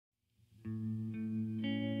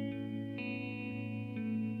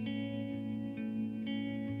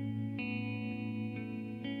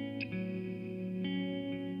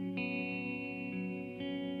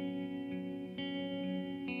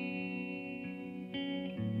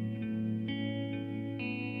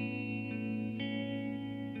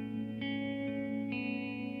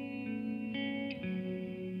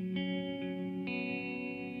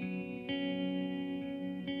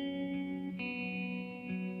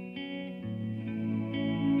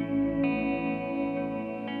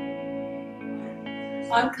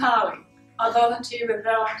I'm Carly. I volunteer with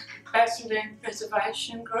Bassendean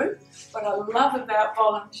Preservation Group. What I love about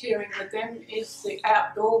volunteering with them is the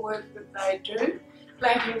outdoor work that they do,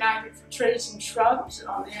 planting native trees and shrubs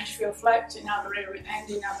on the Ashfield Flats in other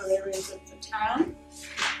areas of the town.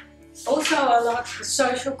 Also, I like the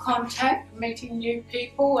social contact, meeting new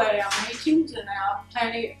people at our meetings and our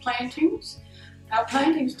plantings. Our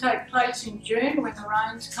plantings take place in June when the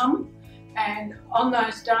rains come, and on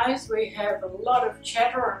those days we have a lot of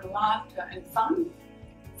chatter and laughter and fun,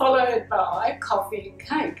 followed by coffee and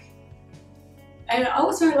cake. And I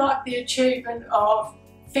also like the achievement of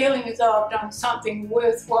feeling as though I've done something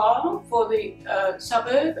worthwhile for the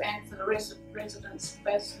suburb and for the residents of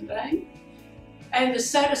Bassendean, and the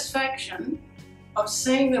satisfaction of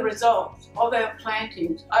seeing the results of our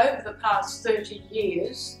plantings over the past 30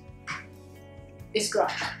 years is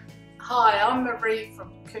great. Hi, I'm Marie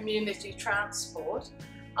from Community Transport.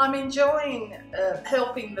 I'm enjoying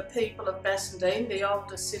helping the people of Bassendean, the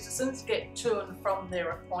older citizens, get to and from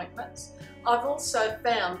their appointments. I've also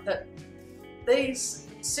found that these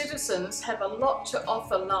citizens have a lot to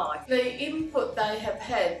offer life. The input they have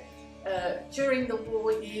had during the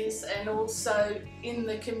war years and also in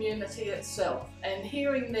the community itself, and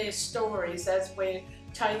hearing their stories as we're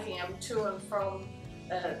taking them to and from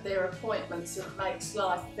their appointments, it makes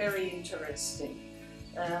life very interesting.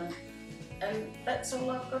 And that's all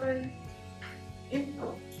I've got to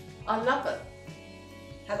input. I love it.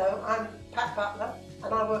 Hello, I'm Pat Butler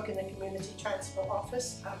and I work in the Community Transport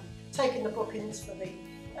Office, taking the bookings for the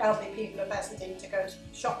elderly people of Bassendean to go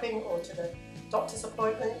shopping or to the doctor's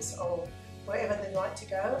appointments or wherever they like to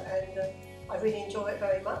go, and I really enjoy it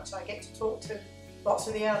very much. I get to talk to lots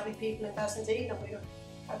of the elderly people in Bassendean, and we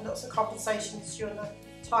have lots of conversations during the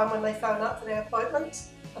time when they phone up for their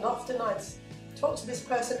appointments, and often I talk to this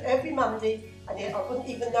person every Monday and yet I wouldn't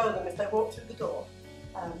even know them if they walked through the door,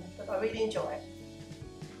 but I really enjoy it.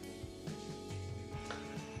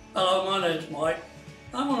 Hello, my name's Mike.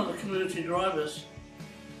 I'm one of the community drivers.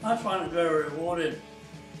 I find it very rewarding.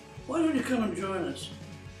 Why don't you come and join us?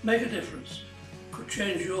 Make a difference. Could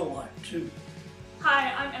change your life too.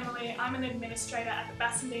 Hi, I'm Emily. I'm an administrator at the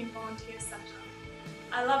Bassendean Volunteers1.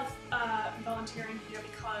 I love volunteering here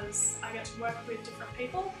because I get to work with different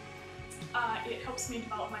people. It helps me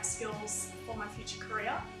develop my skills for my future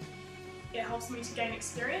career. It helps me to gain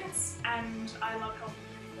experience, and I love helping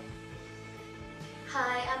people.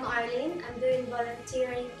 Hi, I'm Arlene. I'm doing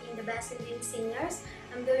volunteering in the Bassendean Seniors.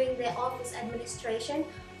 I'm doing the office administration.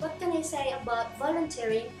 What can I say about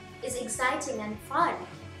volunteering? Is exciting and fun.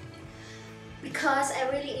 Because I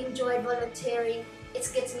really enjoy volunteering,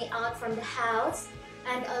 it gets me out from the house,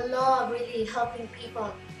 and I love really helping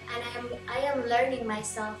people, and I am learning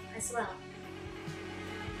myself as well.